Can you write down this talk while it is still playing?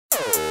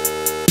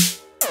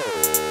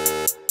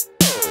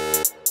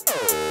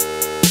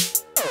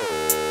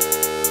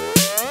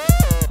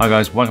Hi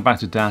guys, welcome back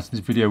to DAT. In this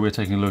video we're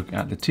taking a look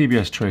at the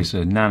TBS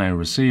Tracer Nano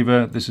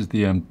receiver. This is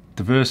the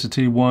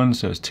diversity one,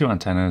 so it's 2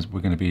 antennas.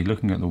 We're going to be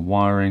looking at the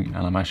wiring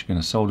and I'm actually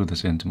going to solder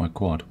this into my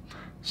quad.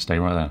 Stay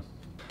right there.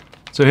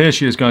 So here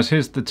she is guys,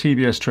 here's the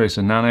TBS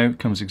Tracer Nano. It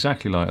comes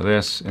exactly like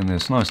this in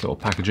this nice little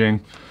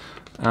packaging.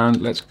 And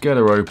let's get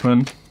her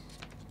open.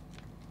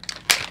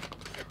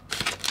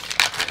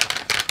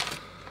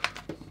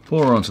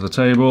 Pour her onto the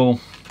table.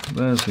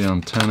 There's the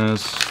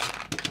antennas.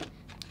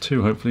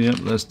 2 hopefully, yep,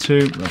 there's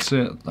 2, that's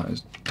it, that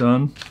is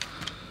done.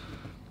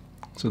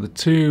 So the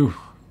two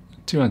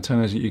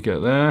antennas that you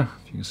get there,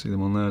 if you can see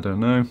them on there, I don't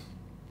know.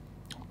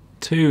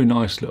 2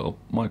 nice little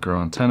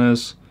micro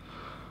antennas.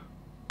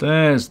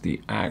 There's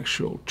the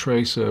actual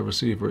tracer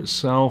receiver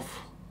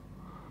itself.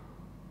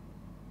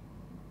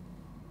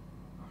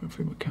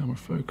 Hopefully my camera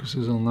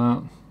focuses on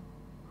that.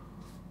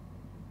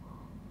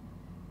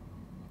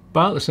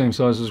 About the same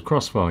size as a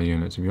Crossfire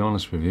unit, to be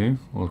honest with you,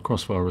 or a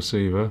Crossfire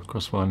receiver,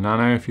 Crossfire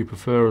Nano if you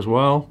prefer as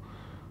well.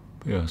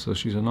 But yeah, so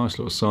she's a nice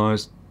little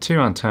size. 2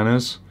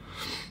 antennas,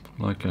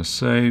 like I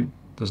say,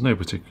 there's no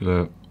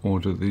particular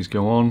order that these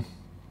go on.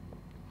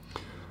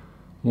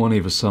 1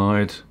 either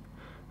side.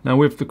 Now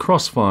with the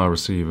Crossfire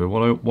receiver,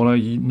 what I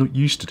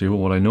used to do,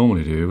 or what I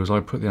normally do, is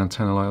I put the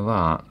antenna like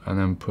that and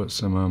then put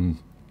some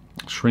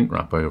shrink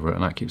wrap over it,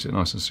 and that keeps it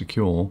nice and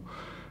secure.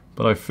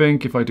 But I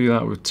think if I do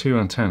that with 2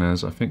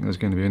 antennas, I think there's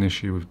going to be an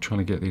issue with trying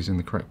to get these in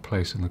the correct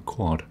place in the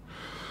quad.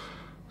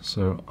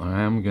 So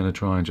I am going to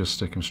try and just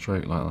stick them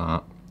straight like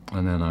that,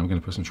 and then I'm going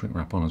to put some shrink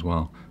wrap on as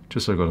well,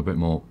 just so I've got a bit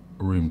more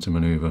room to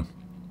maneuver.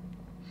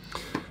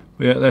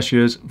 But yeah, there she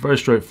is, very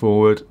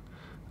straightforward.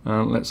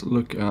 And let's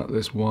look at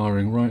this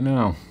wiring right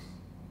now.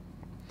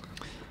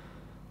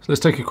 So let's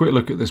take a quick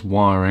look at this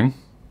wiring.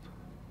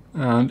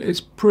 And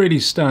it's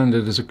pretty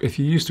standard. If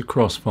you're used to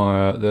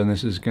Crossfire, then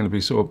this is going to be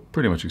sort of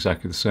pretty much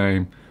exactly the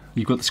same.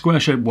 You've got the square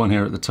shaped one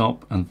here at the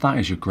top, and that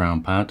is your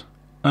ground pad.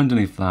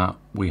 Underneath that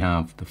we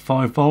have the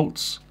 5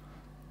 volts.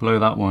 Below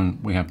that one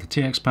we have the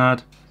TX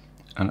pad,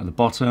 and at the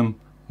bottom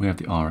we have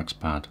the RX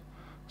pad.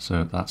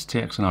 So that's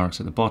TX and RX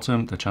at the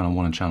bottom, the channel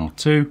 1 and channel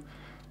 2.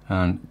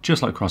 And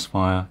just like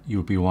Crossfire, you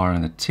will be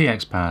wiring the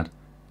TX pad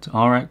to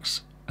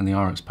RX and the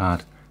RX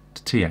pad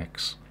to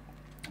TX.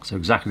 So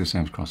exactly the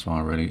same as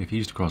Crossfire really. If you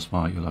used to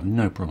Crossfire, you'll have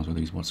no problems with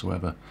these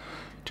whatsoever.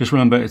 Just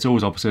remember, it's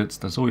always opposites.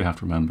 That's all you have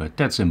to remember.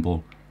 Dead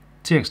simple.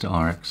 TX to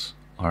RX,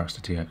 RX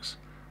to TX.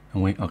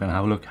 And we are going to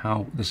have a look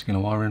how this is going to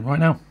wire in right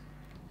now.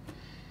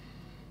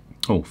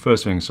 Oh,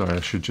 first thing, sorry, I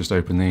should just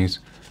open these.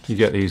 You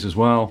get these as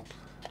well.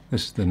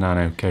 This is the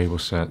Nano cable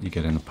set you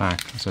get in the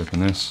pack. Let's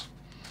open this.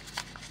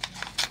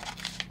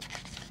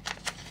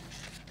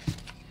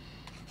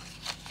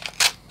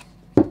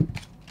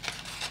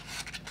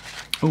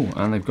 Oh,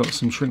 and they've got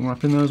some shrink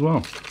wrap in there as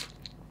well.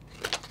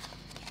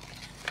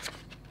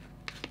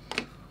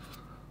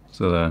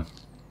 So there.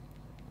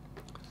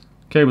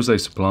 Cables they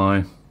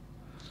supply.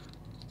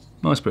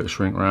 Nice bit of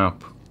shrink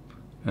wrap.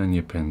 And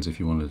your pins if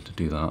you wanted to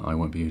do that. I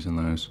won't be using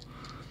those.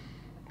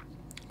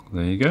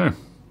 There you go.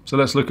 So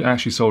let's look at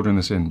actually soldering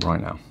this in right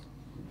now.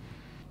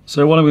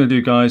 So what I'm going to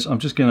do guys, I'm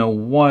just going to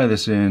wire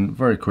this in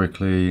very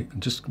quickly.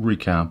 And just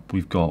recap,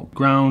 we've got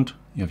ground,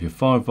 you have your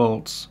 5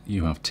 volts,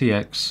 you have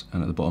TX,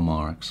 and at the bottom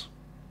RX.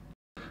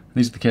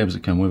 These are the cables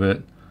that come with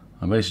it.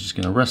 I'm basically just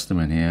going to rest them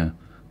in here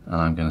and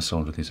I'm going to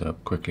solder these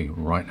up quickly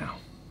right now.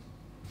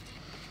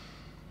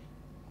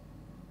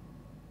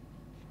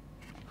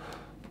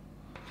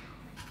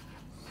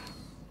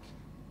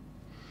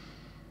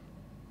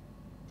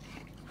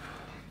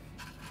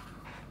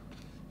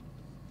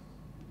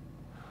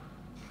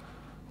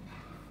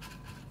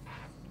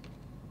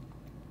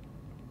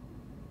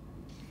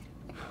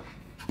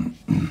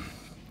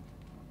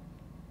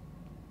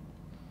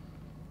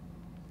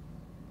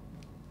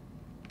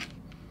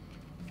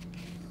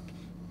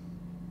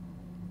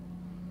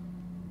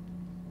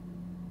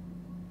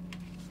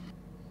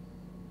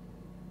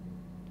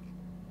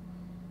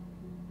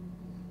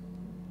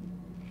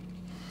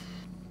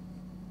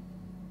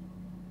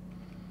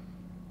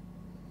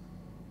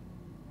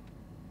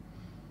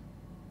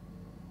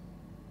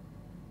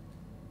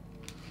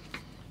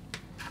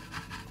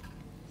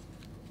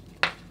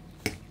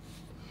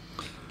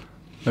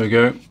 There we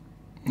go,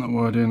 that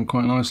wired in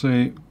quite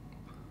nicely.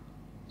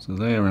 So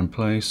they are in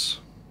place.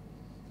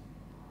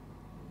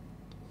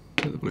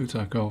 Get the blue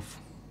tack off.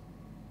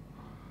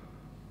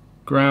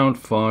 Ground,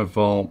 5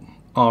 volt,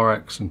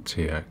 RX and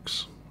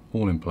TX,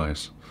 all in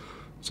place.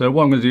 So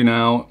what I'm going to do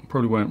now,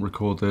 probably won't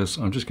record this,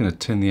 I'm just going to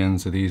tin the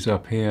ends of these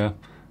up here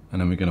and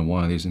then we're going to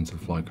wire these into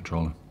the flight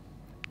controller.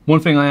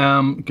 One thing I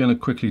am going to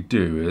quickly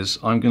do is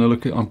I'm going to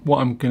look at what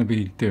I'm going to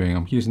be doing.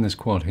 I'm using this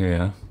quad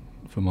here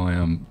for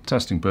my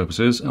testing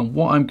purposes, and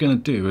what I'm going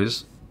to do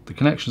is the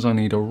connections I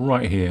need are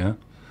right here,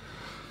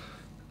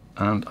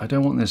 and I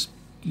don't want this,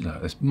 you know,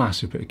 this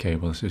massive bit of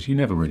cable. This is, you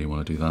never really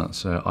want to do that,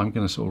 so I'm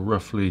going to sort of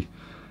roughly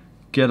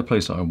get a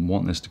place that I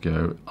want this to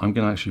go. I'm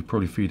going to actually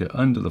probably feed it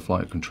under the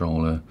flight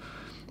controller,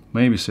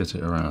 maybe sit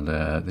it around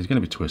there. There's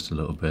going to be twisted a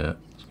little bit,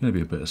 there's going to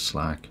be a bit of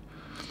slack.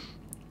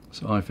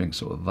 So I think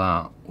sort of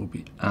that will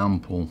be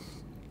ample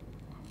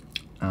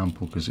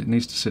ample because it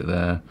needs to sit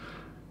there.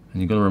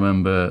 And you've got to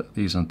remember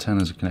these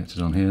antennas are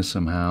connected on here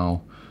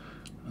somehow.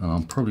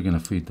 I'm probably going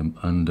to feed them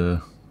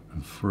under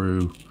and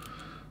through.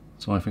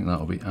 So I think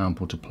that'll be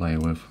ample to play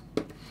with.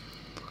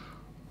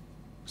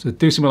 So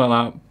do something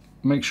like that.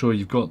 Make sure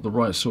you've got the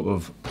right sort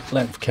of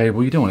length of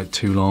cable. You don't want it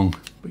too long,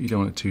 but you don't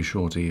want it too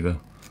short either.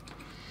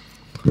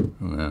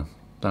 And there,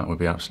 that would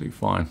be absolutely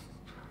fine.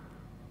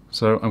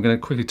 So I'm going to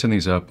quickly turn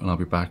these up and I'll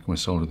be back and we'll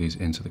solder these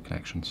into the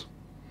connections.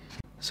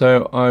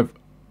 So I've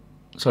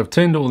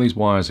tinned all these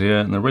wires here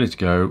and they're ready to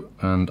go,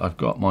 and I've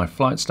got my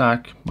flight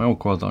stack, my old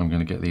quad that I'm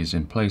going to get these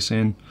in place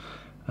in,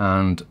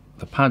 and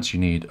the pads you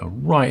need are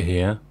right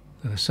here.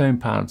 They're the same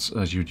pads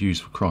as you'd use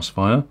for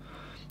Crossfire.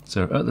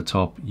 So at the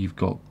top you've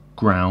got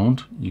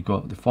ground, you've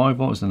got the 5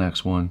 volt is the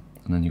next one,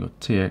 and then you've got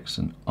TX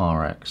and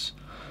RX.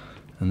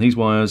 And these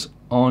wires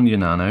on your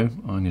Nano,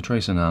 on your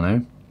Tracer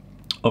Nano,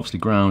 obviously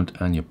ground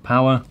and your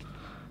power,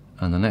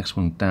 and the next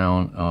one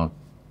down are,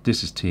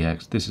 this is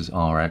TX, this is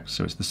RX,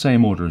 so it's the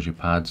same order as your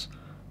pads,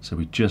 so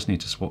we just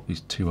need to swap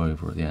these two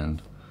over at the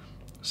end.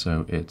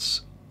 So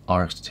it's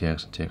RX to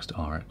TX and TX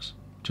to RX,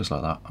 just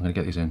like that. I'm going to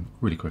get these in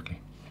really quickly.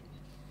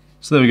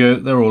 So there we go,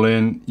 they're all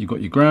in. You've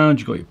got your ground,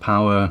 you've got your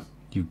power,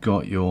 you've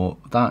got your,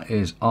 that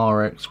is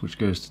RX, which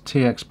goes to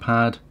TX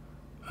pad,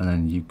 and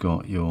then you've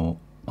got your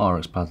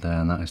RX pad there,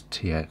 and that is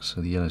TX,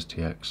 so the yellow is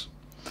TX.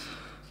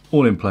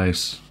 All in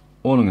place.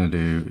 All I'm going to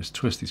do is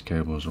twist these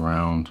cables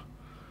around.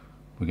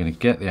 We're going to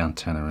get the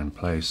antenna in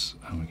place,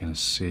 and we're going to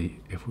see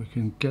if we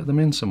can get them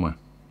in somewhere.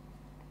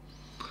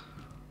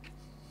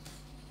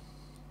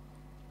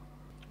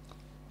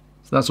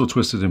 So that's all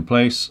twisted in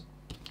place.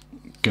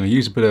 Going to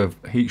use a bit of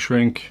heat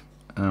shrink,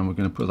 and we're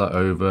going to put that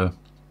over,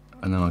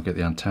 and then I'll get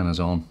the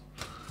antennas on,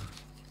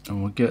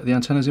 and we'll get the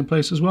antennas in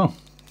place as well.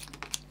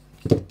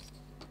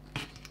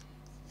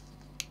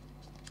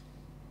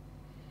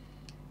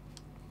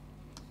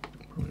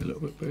 Probably a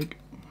little bit big.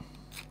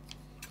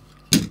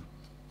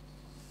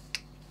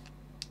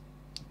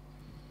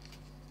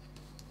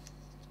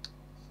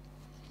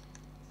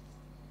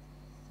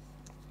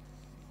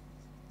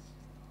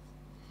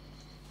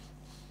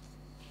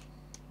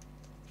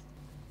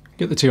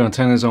 Get the two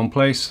antennas on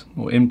place,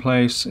 or in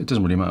place. It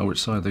doesn't really matter which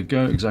side they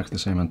go, exactly the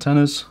same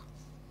antennas.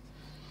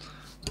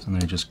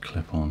 And they just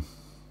clip on.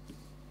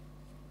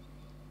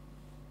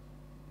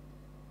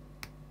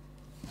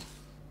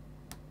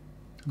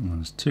 And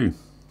there's two.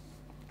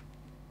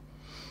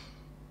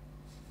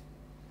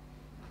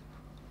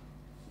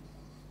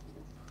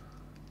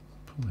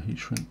 Pull the heat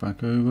shrink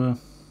back over.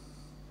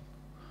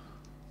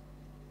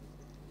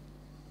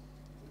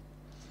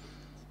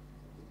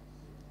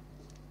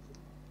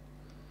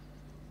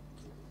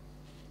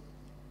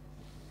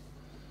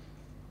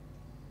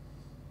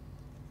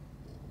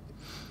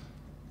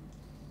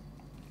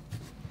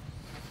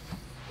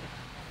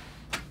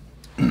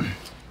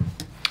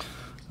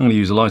 I'm going to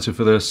use a lighter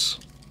for this.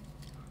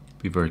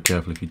 Be very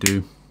careful if you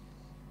do.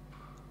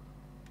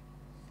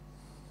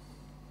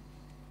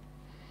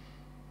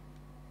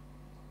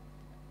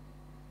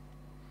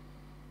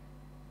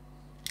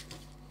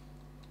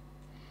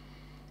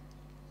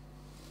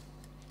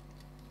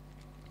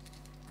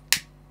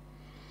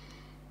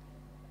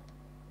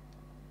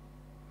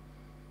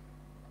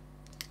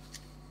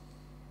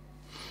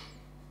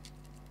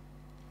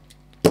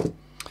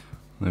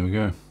 There we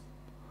go.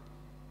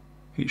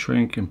 Heat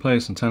shrink in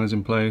place, antennas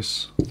in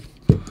place,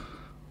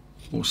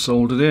 all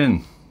soldered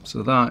in.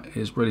 So that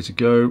is ready to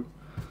go.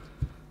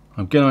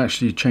 I'm going to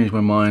actually change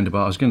my mind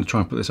about, I was going to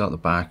try and put this out the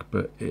back,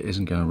 but it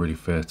isn't going to really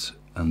fit.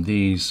 And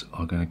these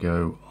are going to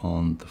go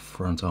on the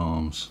front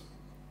arms.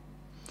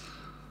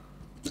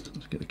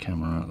 Let's get the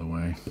camera out of the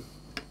way.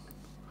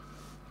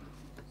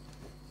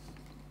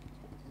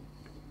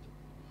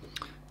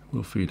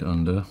 We'll feed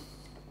under.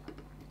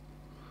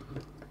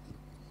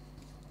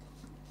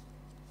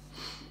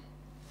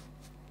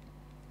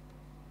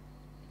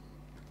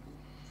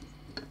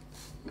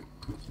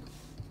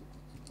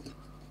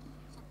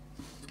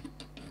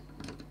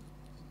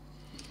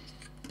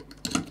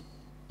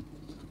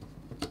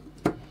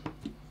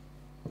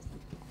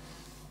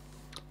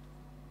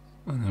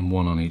 And then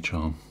one on each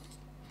arm.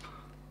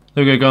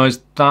 There we go guys,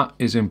 that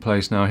is in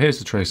place now. Here's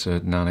the Tracer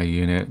Nano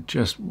unit,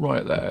 just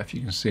right there if you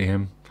can see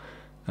him.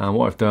 And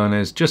what I've done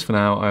is, just for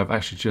now, I've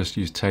actually just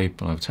used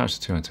tape and I've attached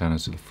the two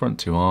antennas to the front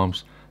two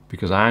arms,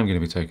 because I am going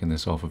to be taking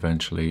this off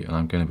eventually and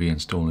I'm going to be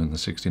installing the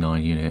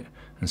 69 unit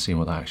and seeing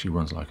what that actually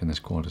runs like in this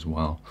quad as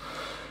well.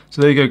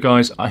 So there you go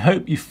guys, I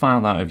hope you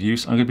found that of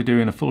use. I'm going to be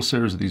doing a full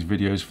series of these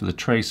videos for the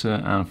Tracer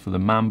and for the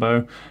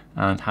Mambo,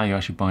 and how you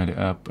actually bind it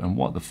up and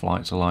what the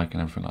flights are like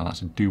and everything like that,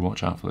 so do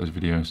watch out for those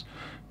videos.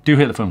 Do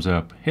hit the thumbs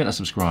up, hit that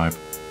subscribe,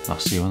 and I'll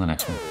see you on the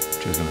next one.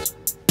 Cheers guys.